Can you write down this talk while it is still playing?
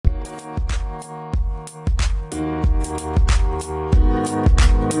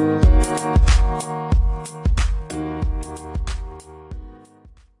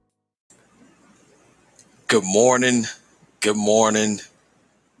Good morning, good morning,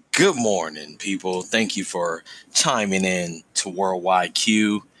 good morning, people. Thank you for chiming in to Worldwide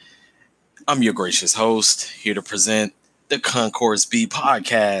Q. I'm your gracious host, here to present the Concourse B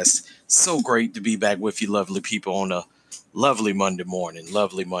podcast. So great to be back with you, lovely people, on a lovely Monday morning.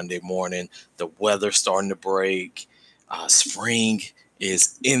 Lovely Monday morning. The weather's starting to break. Spring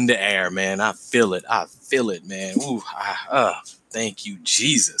is in the air, man. I feel it. I feel it, man. Thank you,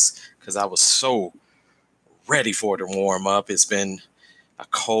 Jesus, because I was so ready for it to warm up. It's been a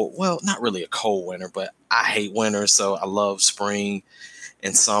cold, well, not really a cold winter, but I hate winter, so I love spring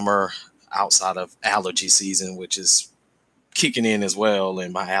and summer outside of allergy season, which is kicking in as well,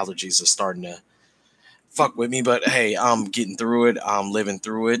 and my allergies are starting to fuck with me. But hey, I'm getting through it. I'm living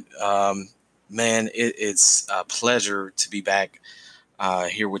through it. Man, it's a pleasure to be back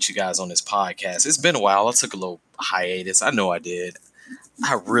here with you guys on this podcast. It's been a while. I took a little hiatus. I know I did.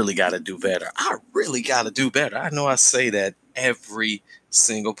 I really got to do better. I really got to do better. I know I say that every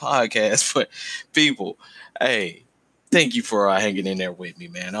single podcast, but people, hey, thank you for hanging in there with me,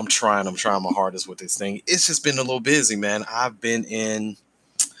 man. I'm trying my hardest with this thing. It's just been a little busy, man. I've been in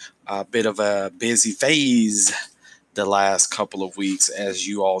a bit of a busy phase the last couple of weeks. As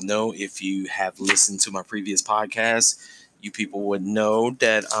you all know, if you have listened to my previous podcast, you people would know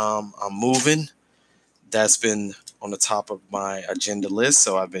that I'm moving. That's been on the top of my agenda list.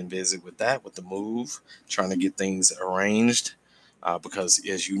 So I've been busy with that, with the move, trying to get things arranged. Because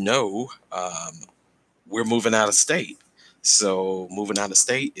as you know, we're moving out of state. So moving out of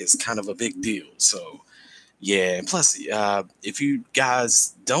state is kind of a big deal. So yeah, and plus, if you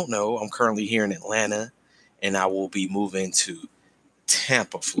guys don't know, I'm currently here in Atlanta, and I will be moving to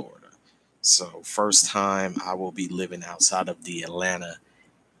Tampa, Florida. So first time I will be living outside of the Atlanta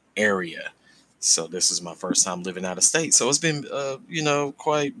area. So this is my first time living out of state. So it's been,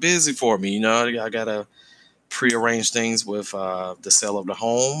 quite busy for me. I gotta prearrange things with the sale of the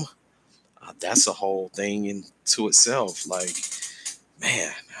home. That's a whole thing into itself. Like,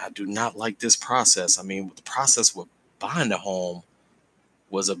 man, I do not like this process. I mean, the process with buying the home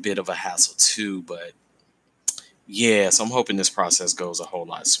was a bit of a hassle too, but yeah, so I'm hoping this process goes a whole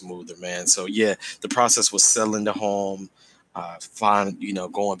lot smoother, man. So yeah, the process was selling the home,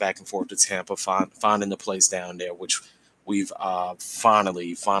 going back and forth to Tampa, finding the place down there, which we've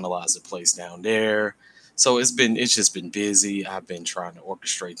finally finalized the place down there. So it's just been busy. I've been trying to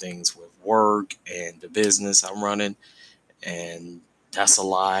orchestrate things with work and the business I'm running, and that's a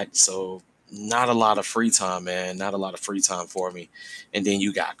lot. So not a lot of free time, man. Not a lot of free time for me. And then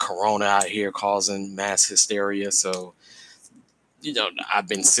you got Corona out here causing mass hysteria. So I've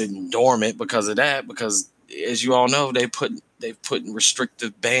been sitting dormant because of that. Because as you all know, they've put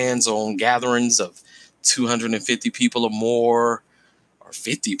restrictive bans on gatherings of 250 people or more, or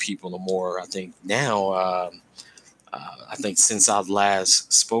 50 people or more. I think now. I think since I've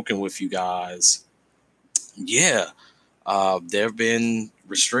last spoken with you guys, yeah, there have been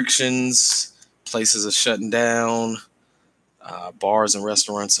restrictions. Places are shutting down. Bars and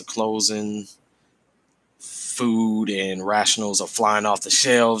restaurants are closing. Food and rationals are flying off the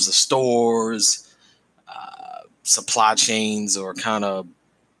shelves of stores. Supply chains are kind of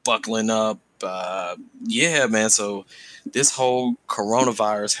buckling up. Yeah, man. So this whole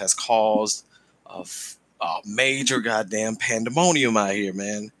coronavirus has caused a major goddamn pandemonium out here,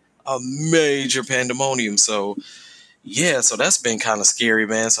 man. A major pandemonium. So yeah, so that's been kind of scary,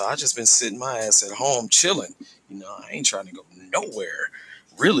 man. So I just been sitting my ass at home chilling. I ain't trying to go nowhere.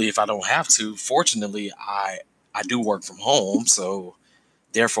 Really, if I don't have to. Fortunately, I do work from home, so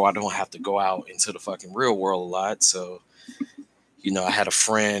therefore I don't have to go out into the fucking real world a lot. So, I had a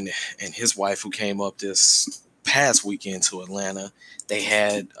friend and his wife who came up this past weekend to Atlanta. They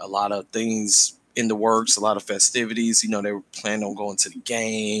had a lot of things in the works, a lot of festivities. They were planning on going to the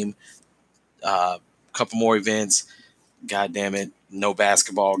game, a couple more events. God damn it, no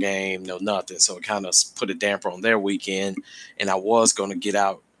basketball game, no nothing. So it kind of put a damper on their weekend. And I was going to get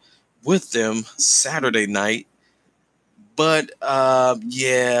out with them Saturday night. But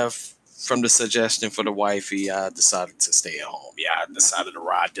yeah, from the suggestion for the wifey, I decided to stay at home. Yeah, I decided to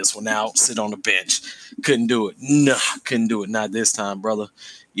ride this one out, sit on the bench. Couldn't do it. Nah, couldn't do it. Not this time, brother.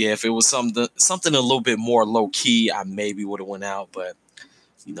 Yeah, if it was something a little bit more low key, I maybe would have went out. But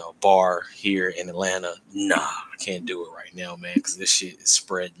bar here in Atlanta, nah, I can't do it right now, man, because this shit is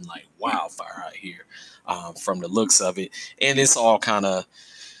spreading like wildfire out here, from the looks of it. And it's all kind of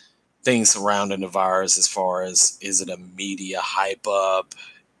things surrounding the virus as far as, is it a media hype up?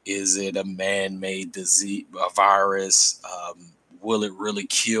 Is it a man-made disease, a virus? Will it really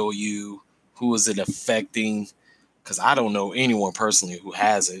kill you? Who is it affecting? Because I don't know anyone personally who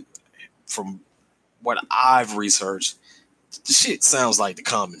has it. From what I've researched, the shit sounds like the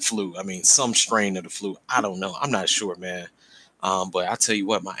common flu. I mean, some strain of the flu. I don't know. I'm not sure, man. But I tell you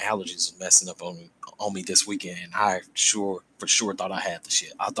what, my allergies was messing up on me this weekend. I for sure thought I had the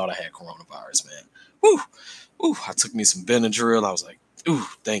shit. I thought I had coronavirus, man. Woo, woo. I took me some Benadryl. I was like, ooh,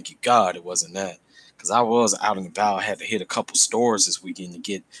 thank you God, it wasn't that. Because I was out and about. I had to hit a couple stores this weekend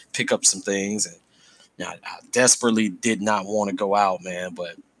to pick up some things, and I desperately did not want to go out, man.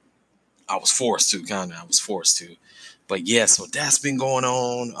 But I was forced to, kind of. I was forced to. But yeah, so that's been going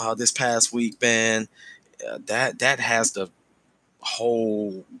on this past week, man. That has the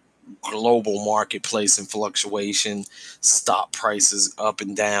whole global marketplace in fluctuation, stock prices up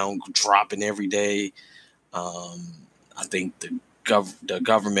and down, dropping every day. Um, I think the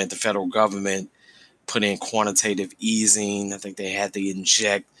federal government, put in quantitative easing. I think they had to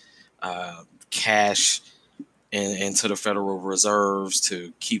inject cash into the Federal Reserves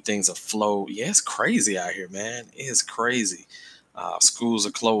to keep things afloat. Yeah, it's crazy out here, man. It's crazy. Schools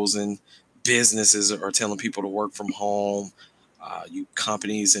are closing. Businesses are telling people to work from home. You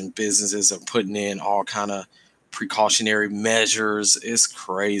companies and businesses are putting in all kind of precautionary measures. It's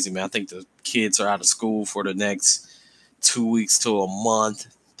crazy, man. I think the kids are out of school for the next 2 weeks to a month,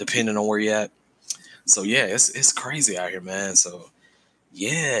 depending on where you're at. So yeah, it's crazy out here, man. So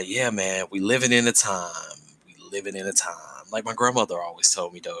yeah, man. We living in a time. We living in a time. Like my grandmother always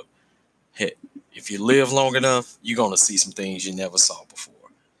told me, though. Hey, if you live long enough, you're gonna see some things you never saw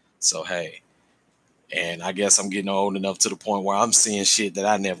before. So hey, and I guess I'm getting old enough to the point where I'm seeing shit that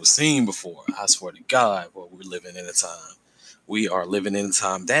I never seen before. I swear to God, well, we're living in a time. We are living in a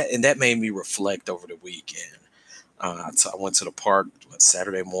time that made me reflect over the weekend. I went to the park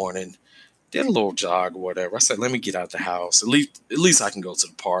Saturday morning, did a little jog or whatever. I said, let me get out the house. At least I can go to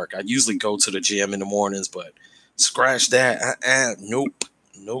the park. I usually go to the gym in the mornings, but scratch that. Nope.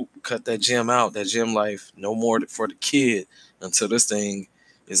 Cut that gym out. That gym life, no more for the kid until this thing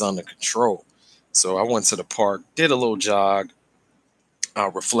is under control. So I went to the park, did a little jog,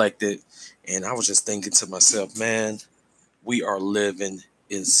 reflected, and I was just thinking to myself, man, we are living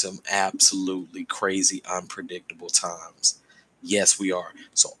in some absolutely crazy, unpredictable times. Yes, we are.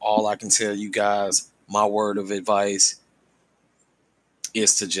 So all I can tell you guys, my word of advice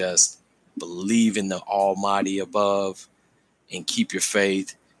is to just believe in the Almighty above and keep your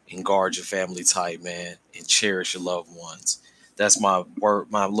faith and guard your family tight, man, and cherish your loved ones. That's my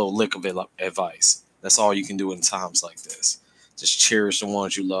word, my little lick of advice. That's all you can do in times like this. Just cherish the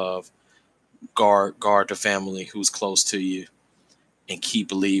ones you love, guard the family who's close to you, and keep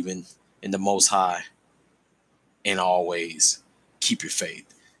believing in the Most High, and always keep your faith.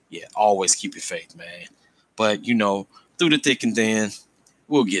 Yeah, always keep your faith, man. But through the thick and thin,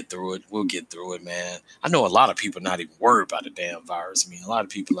 we'll get through it. We'll get through it, man. I know a lot of people not even worried about the damn virus. I mean, a lot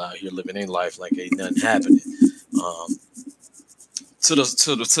of people out here living their life like ain't nothing happening. Um, to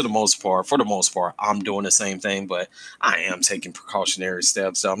the most part, for the most part, I'm doing the same thing, but I am taking precautionary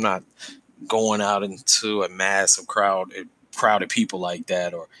steps. So I'm not going out into a massive crowded people like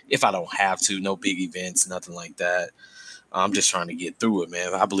that, or if I don't have to, no big events, nothing like that. I'm just trying to get through it,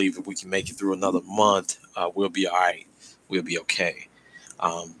 man. I believe if we can make it through another month, we'll be all right. We'll be okay.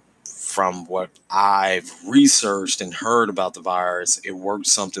 From what I've researched and heard about the virus, it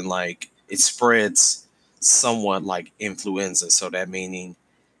works something like it spreads somewhat like influenza. So that meaning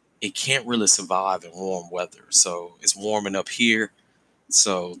it can't really survive in warm weather. So it's warming up here.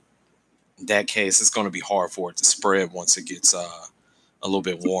 So in that case, it's going to be hard for it to spread once it gets a little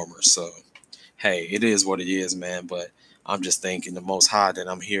bit warmer. So hey, it is what it is, man. But I'm just thanking the Most High that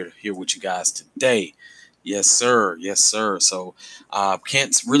I'm here with you guys today. Yes, sir. Yes, sir. So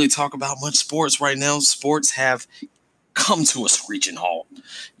can't really talk about much sports right now. Sports have come to a screeching halt.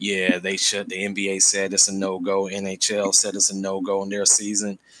 Yeah, they should. The NBA said it's a no-go. NHL said it's a no-go in their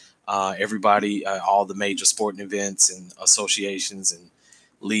season. Everybody, all the major sporting events and associations and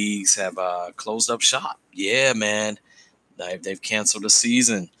leagues have closed up shop. Yeah, man. They've canceled the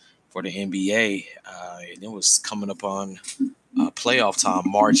season for the NBA. And it was coming up on playoff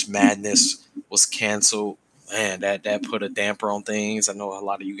time. March Madness was canceled. Man, that put a damper on things. I know a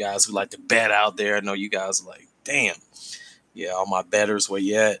lot of you guys who like to bet out there. I know you guys are like, damn. Yeah, all my betters, where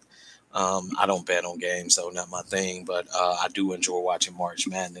you at? I don't bet on games, though, not my thing. But I do enjoy watching March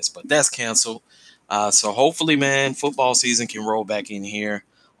Madness. But that's canceled. So hopefully, man, football season can roll back in here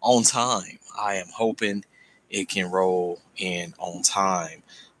on time. I am hoping it can roll in on time.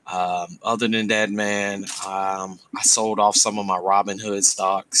 Other than that, man, I sold off some of my Robinhood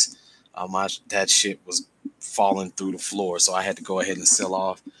stocks. That shit was falling through the floor, so I had to go ahead and sell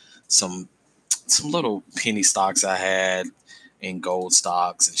off some little penny stocks I had, in gold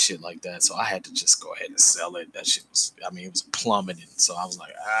stocks and shit like that. So I had to just go ahead and sell it. That shit was, I mean, it was plummeting. So I was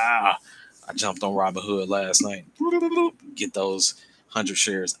like, I jumped on Robinhood last night. Get those 100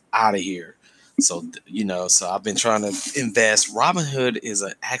 shares out of here. So, so I've been trying to invest. Robinhood is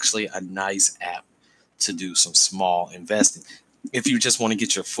actually a nice app to do some small investing. If you just want to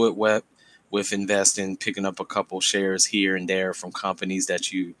get your foot wet with investing, picking up a couple shares here and there from companies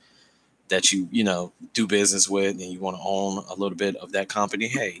that you do business with, and you want to own a little bit of that company,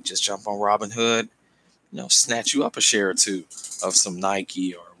 hey, just jump on Robinhood, snatch you up a share or two of some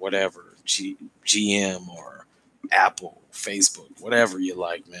Nike or whatever, GM or Apple, Facebook, whatever you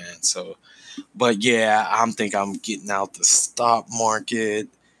like, man. So, but yeah, I'm getting out the stock market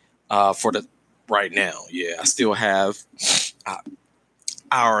for the right now. Yeah, I still have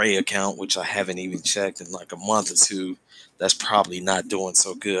IRA account, which I haven't even checked in like a month or two. That's probably not doing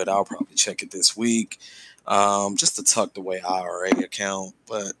so good. I'll probably check it this week, just to tuck away IRA account.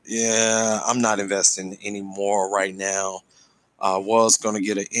 But yeah, I'm not investing anymore right now. I was going to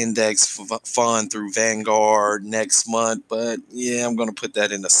get an index fund through Vanguard next month, but yeah, I'm going to put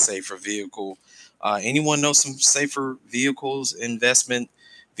that in a safer vehicle. Anyone know some safer vehicles, investment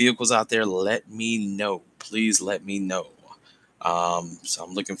vehicles out there? Let me know. Please let me know. So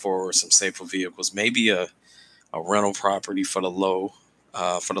I'm looking for some safer vehicles, maybe a rental property for the low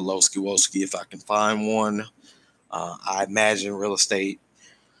ski if I can find one. I imagine real estate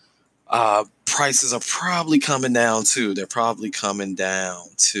prices are probably coming down too. They're probably coming down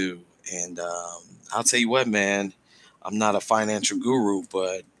too. And I'll tell you what, man, I'm not a financial guru,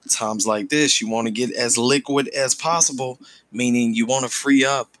 but times like this, you want to get as liquid as possible, meaning you want to free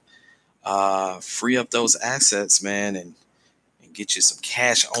up those assets, man, and get you some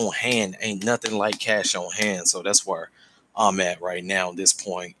cash on hand. Ain't nothing like cash on hand. So that's where I'm at right now at this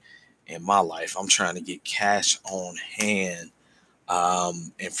point in my life. I'm trying to get cash on hand,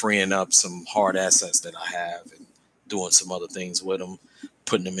 and freeing up some hard assets that I have and doing some other things with them,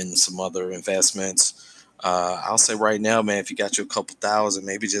 putting them in some other investments. I'll say right now, man, if you got you a couple thousand,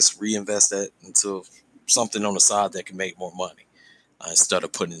 maybe just reinvest that into something on the side that can make more money, instead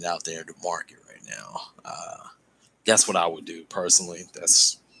of putting it out there in the market right now. That's what I would do personally.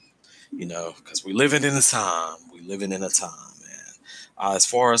 That's, because we living in a time. We living in a time, man. As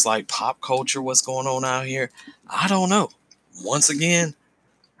far as like pop culture, what's going on out here, I don't know. Once again,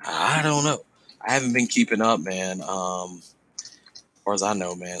 I don't know. I haven't been keeping up, man. As far as I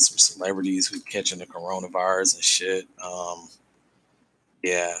know, man, some celebrities who catching the coronavirus and shit.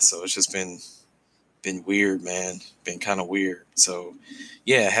 Yeah, so it's just been weird, man. Been kind of weird. So,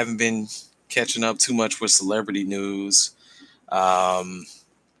 yeah, haven't been catching up too much with celebrity news. Um,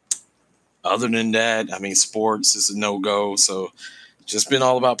 Other than that, I mean, sports is a no go. So, just been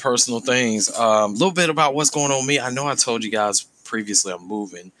all about personal things. A little bit about what's going on with me. I know I told you guys previously I'm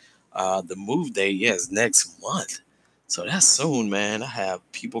moving. The move date, yes, next month. So that's soon, man. I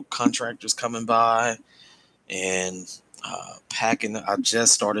have people, contractors coming by and packing. I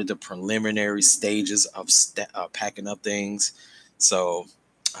just started the preliminary stages of packing up things. So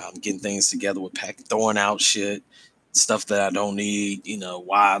I'm getting things together with throwing out shit, stuff that I don't need.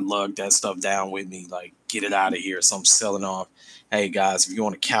 Why I lug that stuff down with me? Like, get it out of here. So I'm selling off. Hey guys, if you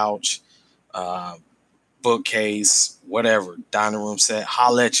want a couch, uh, bookcase, whatever, dining room set,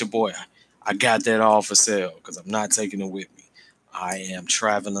 holla at your boy. I got that all for sale because I'm not taking it with me. I am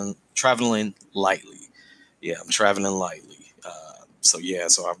traveling lightly. Yeah, I'm traveling lightly. So yeah,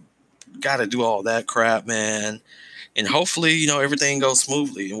 so I've got to do all that crap, man, and hopefully, everything goes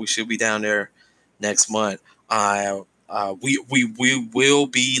smoothly, and we should be down there next month. We will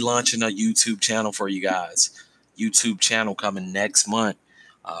be launching a YouTube channel for you guys. YouTube channel coming next month.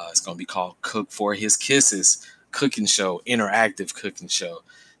 It's gonna be called Cook for His Kisses Cooking Show, interactive cooking show.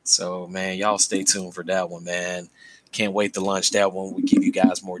 So man, y'all stay tuned for that one, man. Can't wait to launch that one. We'll give you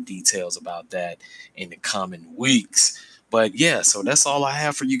guys more details about that in the coming weeks. But yeah, so that's all I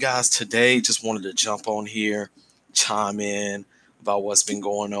have for you guys today. Just wanted to jump on here, chime in about what's been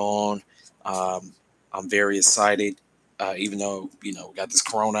going on. I'm very excited, even though we got this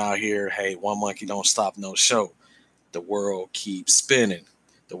corona out here. Hey, one monkey don't stop no show. The world keeps spinning.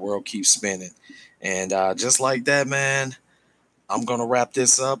 The world keeps spinning, and just like that, man, I'm gonna wrap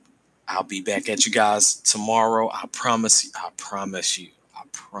this up. I'll be back at you guys tomorrow. I promise you. I promise you. I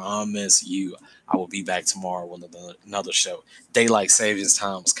promise you. I will be back tomorrow with another show. Daylight savings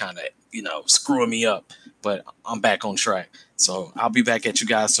time was kind of, screwing me up, but I'm back on track. So I'll be back at you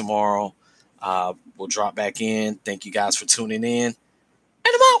guys tomorrow. We'll drop back in. Thank you guys for tuning in. And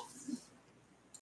I'm out.